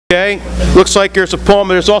Okay, looks like there's a poem,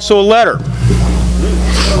 but there's also a letter.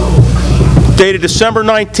 Dated December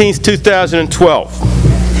 19th, 2012.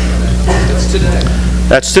 That's today.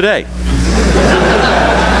 That's today.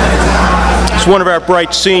 It's one of our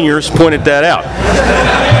bright seniors pointed that out.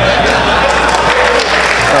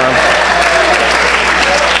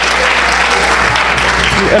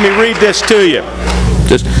 Let me read this to you.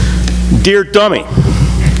 Just, Dear Dummy,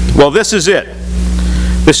 well, this is it.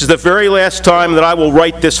 This is the very last time that I will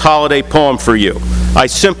write this holiday poem for you. I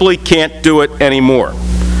simply can't do it anymore.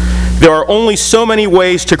 There are only so many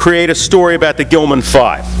ways to create a story about the Gilman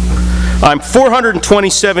Five. I'm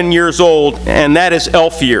 427 years old, and that is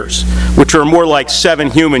elf years, which are more like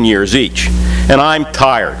 7 human years each. And I'm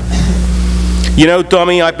tired. You know,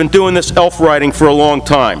 dummy, I've been doing this elf writing for a long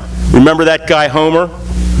time. Remember that guy Homer?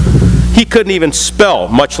 He couldn't even spell,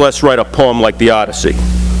 much less write a poem like the Odyssey.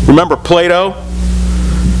 Remember Plato?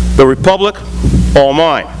 The Republic? All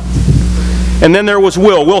mine. And then there was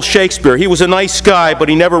Will Shakespeare. He was a nice guy, but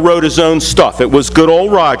he never wrote his own stuff. It was good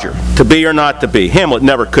old Roger, to be or not to be. Hamlet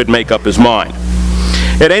never could make up his mind.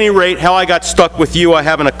 At any rate, how I got stuck with you, I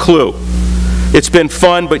haven't a clue. It's been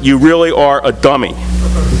fun, but you really are a dummy.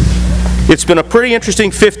 It's been a pretty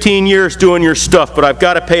interesting 15 years doing your stuff, but I've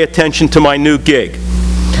got to pay attention to my new gig.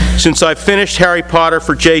 Since I've finished Harry Potter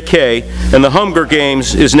for JK, and the Hunger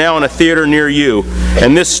Games is now in a theater near you,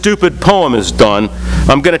 and this stupid poem is done,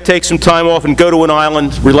 I'm going to take some time off and go to an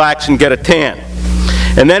island, relax, and get a tan.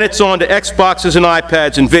 And then it's on to Xboxes and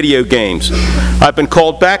iPads and video games. I've been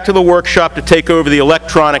called back to the workshop to take over the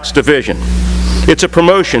electronics division. It's a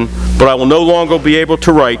promotion, but I will no longer be able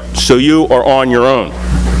to write, so you are on your own.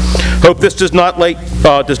 Hope this does not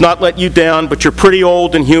let you down, but you're pretty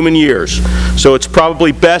old in human years, so it's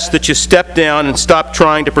probably best that you step down and stop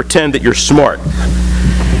trying to pretend that you're smart.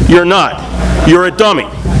 You're not. You're a dummy.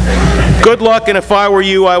 Good luck, and if I were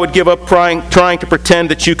you, I would give up trying to pretend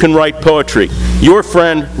that you can write poetry. Your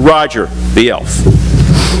friend, Roger the Elf.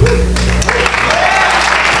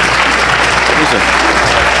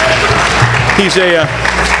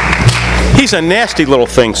 He's a nasty little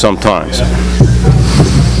thing sometimes.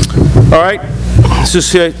 All right, this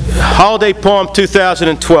is a holiday poem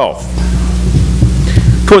 2012.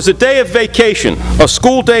 'Twas a day of vacation, a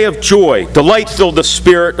school day of joy. Delight filled the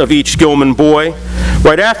spirit of each Gilman boy.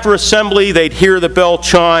 Right after assembly, they'd hear the bell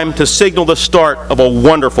chime to signal the start of a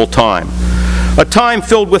wonderful time. A time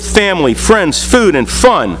filled with family, friends, food, and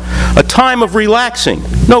fun. A time of relaxing,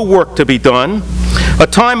 no work to be done. A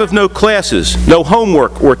time of no classes, no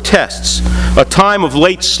homework or tests. A time of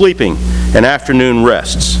late sleeping and afternoon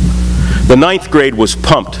rests. The 9th grade was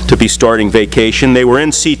pumped to be starting vacation. They were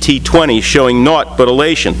in CT20 showing naught but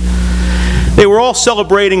elation. They were all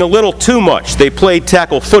celebrating a little too much. They played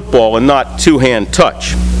tackle football and not two-hand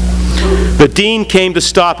touch. The dean came to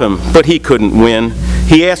stop him, but he couldn't win.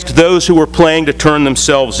 He asked those who were playing to turn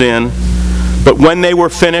themselves in. But when they were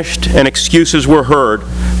finished and excuses were heard,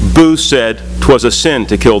 Boo said 'twas a sin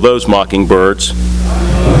to kill those mockingbirds.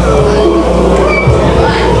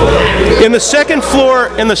 In the second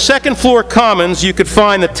floor commons, you could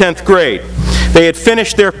find the 10th grade. They had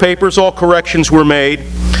finished their papers, all corrections were made.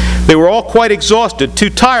 They were all quite exhausted,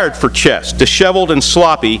 too tired for chess. Disheveled and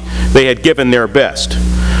sloppy, they had given their best.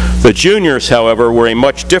 The juniors, however, were a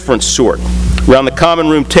much different sort. Round the common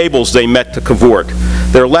room tables they met to cavort.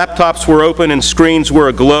 Their laptops were open and screens were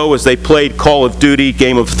aglow as they played Call of Duty,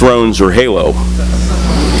 Game of Thrones, or Halo.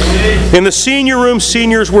 In the senior room,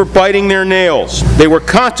 seniors were biting their nails. They were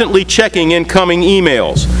constantly checking incoming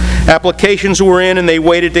emails. Applications were in and they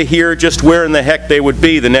waited to hear just where in the heck they would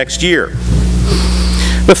be the next year.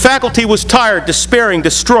 The faculty was tired, despairing,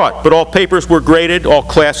 distraught, but all papers were graded, all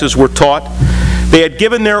classes were taught. They had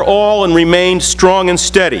given their all and remained strong and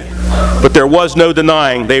steady, but there was no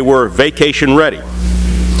denying they were vacation ready.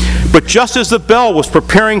 But just as the bell was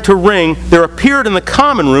preparing to ring, there appeared in the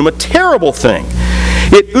common room a terrible thing.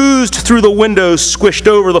 It oozed through the windows, squished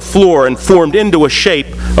over the floor, and formed into a shape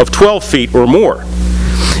of 12 feet or more.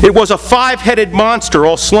 It was a 5-headed monster,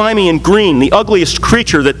 all slimy and green, the ugliest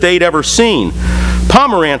creature that they'd ever seen.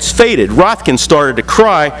 Pomerantz faded. Rothkin started to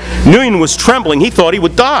cry. Nguyen was trembling. He thought he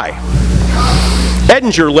would die.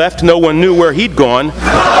 Edinger left. No one knew where he'd gone.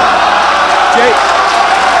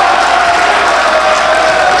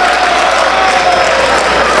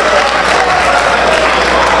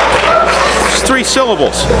 Three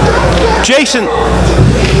syllables.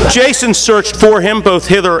 Jason searched for him, both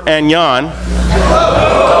hither and yon.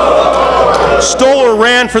 Stole or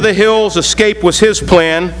ran for the hills, escape was his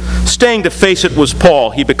plan. Staying to face it was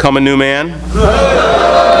Paul, he become a new man.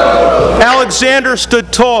 Alexander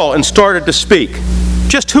stood tall and started to speak.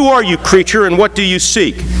 Just who are you, creature, and what do you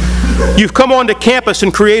seek? You've come onto campus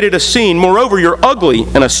and created a scene. Moreover, you're ugly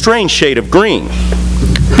in a strange shade of green.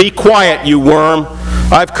 Be quiet, you worm.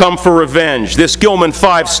 I've come for revenge. This Gilman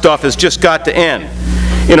 5 stuff has just got to end.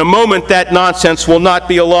 In a moment, that nonsense will not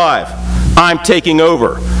be alive. I'm taking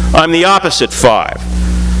over. I'm the opposite 5.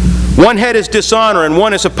 One head is dishonor and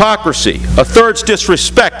one is hypocrisy. A third's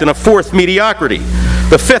disrespect and a fourth mediocrity.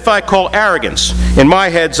 The fifth I call arrogance. In my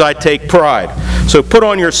heads I take pride. So put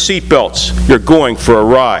on your seatbelts. You're going for a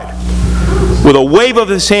ride. With a wave of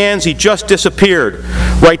his hands, he just disappeared.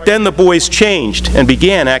 Right then the boys changed and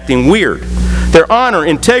began acting weird. Their honor,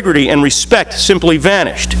 integrity, and respect simply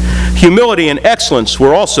vanished. Humility and excellence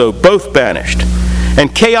were also both banished.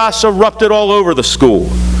 And chaos erupted all over the school.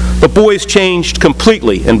 The boys changed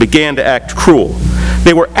completely and began to act cruel.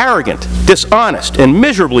 They were arrogant, dishonest, and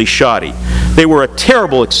miserably shoddy. They were a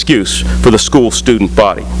terrible excuse for the school student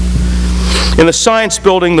body. In the science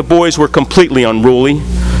building, the boys were completely unruly.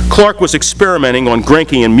 Clark was experimenting on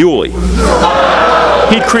Grenke and Muley.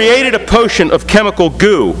 He created a potion of chemical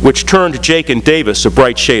goo, which turned Jake and Davis a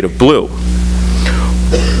bright shade of blue.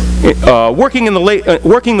 Working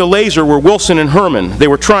the laser were Wilson and Herman. They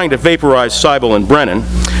were trying to vaporize Seibel and Brennan.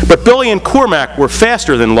 But Billy and Cormac were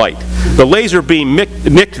faster than light. The laser beam missed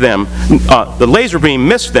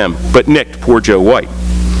them, but nicked poor Joe White.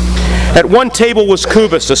 At one table was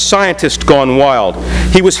Kubis, a scientist gone wild.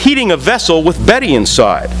 He was heating a vessel with Betty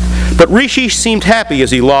inside. But Rishi seemed happy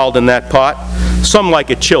as he lolled in that pot. Some like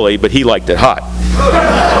it chilly, but he liked it hot.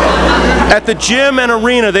 At the gym and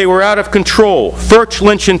arena, they were out of control. Furch,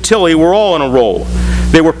 Lynch, and Tilly were all on a roll.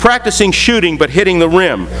 They were practicing shooting, but hitting the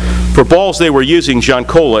rim. For balls, they were using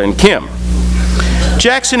Giancola and Kim.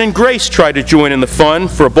 Jackson and Grace tried to join in the fun.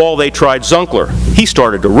 For a ball, they tried Zunkler. He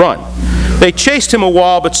started to run. They chased him a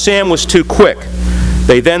while, but Sam was too quick.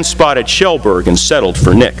 They then spotted Shellberg and settled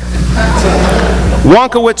for Nick.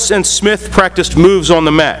 Wonkowitz and Smith practiced moves on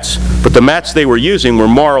the mats, but the mats they were using were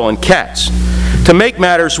Marl and Katz. To make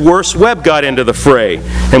matters worse, Webb got into the fray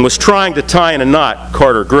and was trying to tie in a knot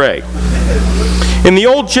Carter Gray. In the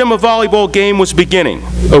old gym, a volleyball game was beginning.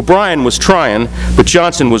 O'Brien was trying, but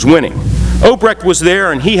Johnson was winning. Obrecht was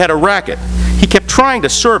there and he had a racket. He kept trying to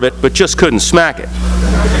serve it, but just couldn't smack it.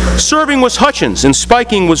 Serving was Hutchins and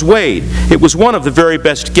spiking was Wade. It was one of the very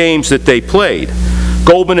best games that they played.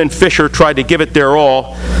 Goldman and Fisher tried to give it their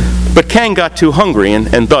all, but Kang got too hungry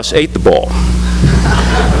and thus ate the ball.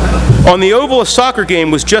 On the oval, a soccer game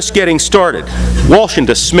was just getting started. Walsh and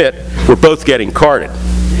DeSmit were both getting carded.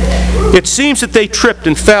 It seems that they tripped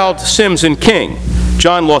and fouled Sims and King.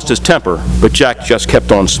 John lost his temper, but Jack just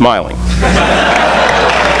kept on smiling.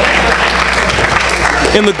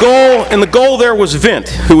 In the goal there was Vint,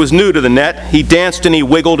 who was new to the net. He danced and he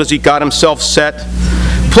wiggled as he got himself set.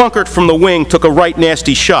 Plunkert from the wing took a right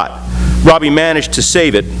nasty shot. Robbie managed to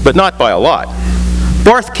save it, but not by a lot.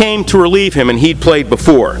 Barth came to relieve him and he'd played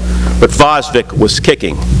before, but Vosvik was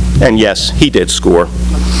kicking, and yes, he did score.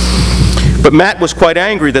 But Matt was quite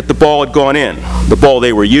angry that the ball had gone in. The ball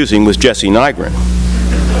they were using was Jesse Nygren.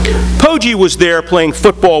 Poggi was there playing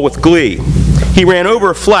football with glee. He ran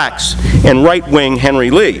over Flax and right wing Henry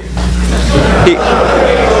Lee.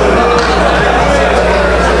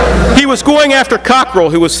 He was going after Cockrell,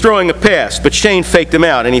 who was throwing a pass, but Shane faked him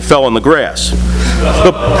out and he fell on the grass.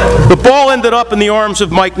 The ball ended up in the arms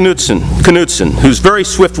of Mike Knudsen, whose very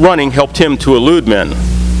swift running helped him to elude men.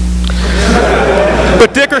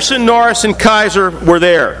 But Dickerson, Norris, and Kaiser were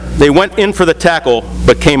there. They went in for the tackle,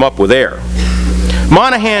 but came up with air.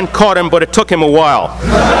 Monahan caught him, but it took him a while.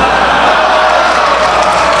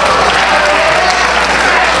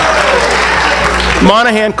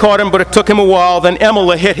 Then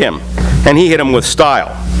Emila hit him, and he hit him with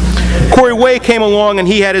style. Corey Way came along, and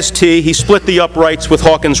he had his tee. He split the uprights with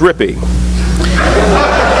Hawkins Rippey.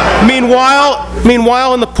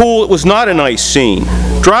 Meanwhile, in the pool, it was not a nice scene.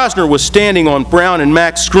 Drosner was standing on Brown and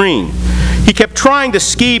Mac's screen. He kept trying to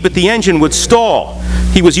ski, but the engine would stall.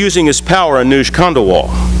 He was using his power on Nuj Khandalwal.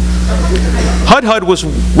 Hudhud was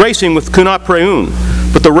racing with Kunat Preun,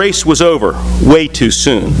 but the race was over way too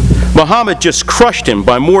soon. Muhammad just crushed him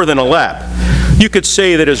by more than a lap. You could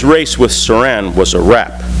say that his race with Saran was a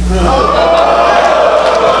wrap.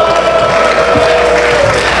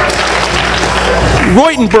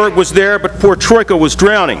 Reutenberg was there, but poor Troika was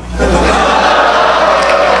drowning.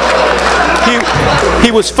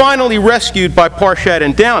 He was finally rescued by Parshat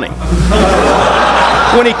and Downing.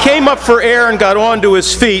 When he came up for air and got onto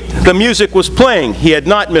his feet, the music was playing. He had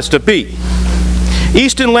not missed a beat.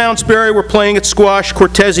 East and Lounsbury were playing at squash.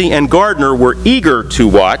 Cortese and Gardner were eager to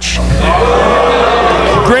watch.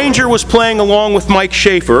 Granger was playing along with Mike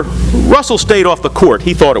Schaefer. Russell stayed off the court.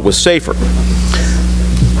 He thought it was safer.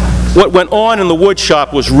 What went on in the wood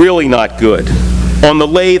shop was really not good. On the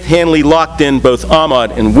lathe, Hanley locked in both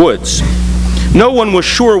Ahmad and Woods. No one was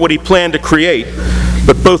sure what he planned to create,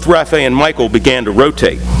 but both Rafe and Michael began to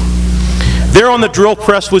rotate. There on the drill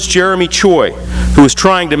press was Jeremy Choi, who was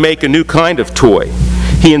trying to make a new kind of toy.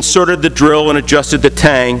 He inserted the drill and adjusted the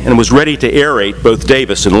tang and was ready to aerate both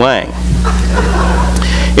Davis and Lang.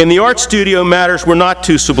 In the art studio, matters were not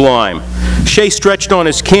too sublime. Shea stretched on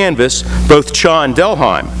his canvas both Cha and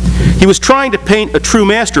Delheim. He was trying to paint a true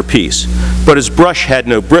masterpiece, but his brush had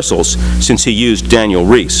no bristles since he used Daniel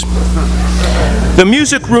Reese. The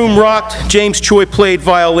music room rocked. James Choi played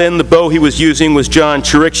violin. The bow he was using was John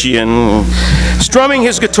Chirichian. Strumming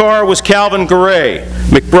his guitar was Calvin Garay.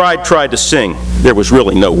 McBride tried to sing. There was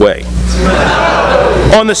really no way.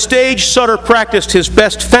 On the stage, Sutter practiced his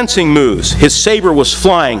best fencing moves. His saber was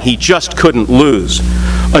flying. He just couldn't lose.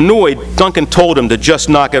 Annoyed, Duncan told him to just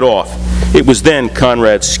knock it off. It was then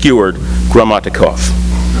Conrad skewered Gramatikov.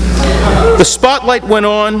 The spotlight went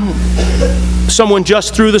on. Someone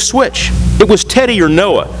just threw the switch. It was Teddy or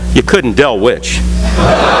Noah. You couldn't tell which.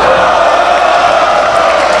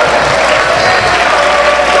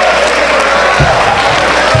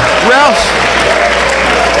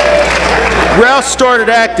 Rouse started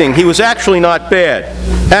acting. He was actually not bad.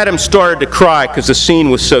 Adam started to cry because the scene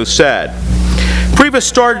was so sad. Priebus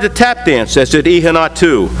started to tap dance, as did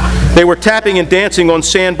Ihanatu. They were tapping and dancing on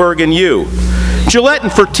Sandberg and U. Gillette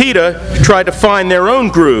and Fertitta tried to find their own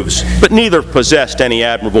grooves, but neither possessed any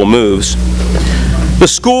admirable moves. The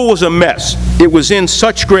school was a mess. It was in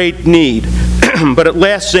such great need, but at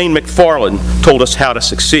last Zane McFarland told us how to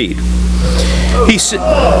succeed. He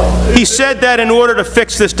said that in order to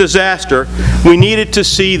fix this disaster, we needed to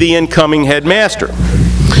see the incoming headmaster.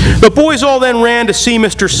 The boys all then ran to see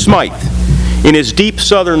Mr. Smythe. In his deep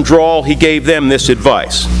southern drawl, he gave them this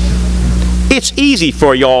advice. It's easy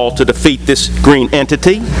for y'all to defeat this green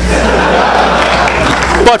entity.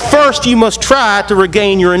 But first, you must try to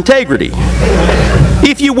regain your integrity.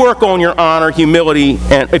 If you work on your honor, humility,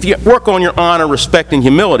 and if you work on your honor, respect, and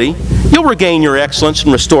humility, you'll regain your excellence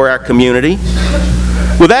and restore our community.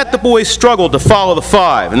 With that, the boys struggled to follow the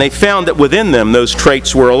five, and they found that within them those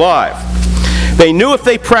traits were alive. They knew if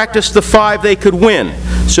they practiced the five, they could win,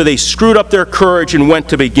 so they screwed up their courage and went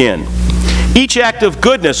to begin. Each act of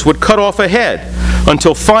goodness would cut off a head,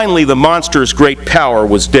 until finally the monster's great power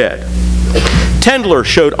was dead. Tendler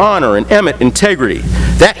showed honor and Emmett integrity.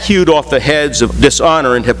 That hewed off the heads of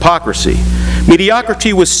dishonor and hypocrisy.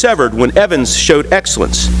 Mediocrity was severed when Evans showed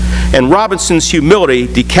excellence, and Robinson's humility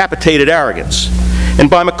decapitated arrogance. And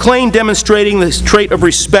by McLean demonstrating this trait of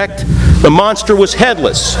respect, the monster was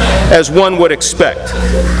headless, as one would expect.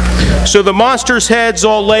 So the monster's heads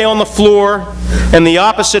all lay on the floor, and the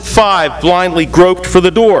opposite five blindly groped for the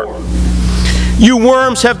door. You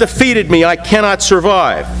worms have defeated me, I cannot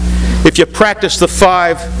survive. If you practice the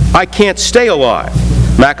five, I can't stay alive.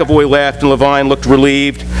 McAvoy laughed and Levine looked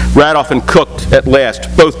relieved. Radoff and Cook at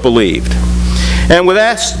last both believed. And with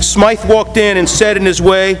that, Smythe walked in and said in his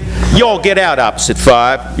way, y'all get out, opposite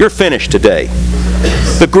five. You're finished today.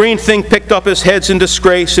 The green thing picked up his heads in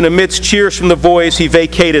disgrace, and amidst cheers from the boys, he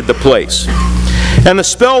vacated the place. And the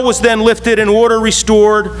spell was then lifted and order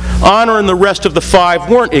restored. Honor and the rest of the five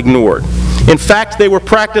weren't ignored. In fact, they were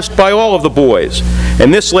practiced by all of the boys,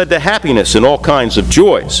 and this led to happiness and all kinds of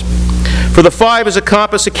joys. For the five is a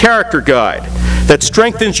compass, a character guide that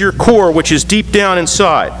strengthens your core, which is deep down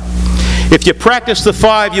inside. If you practice the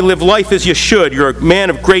five, you live life as you should. You're a man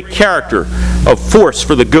of great character, of force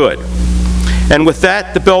for the good. And with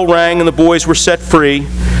that, the bell rang and the boys were set free.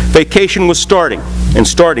 Vacation was starting, and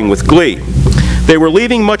starting with glee. They were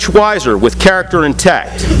leaving much wiser, with character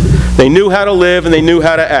intact. They knew how to live and they knew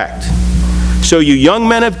how to act. So you young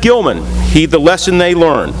men of Gilman, heed the lesson they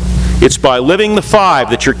learned. It's by living the five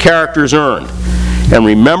that your character's earned. And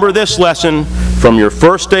remember this lesson from your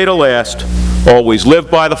first day to last. Always live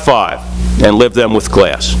by the five and live them with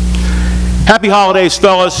class. Happy holidays,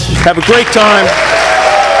 fellas. Have a great time.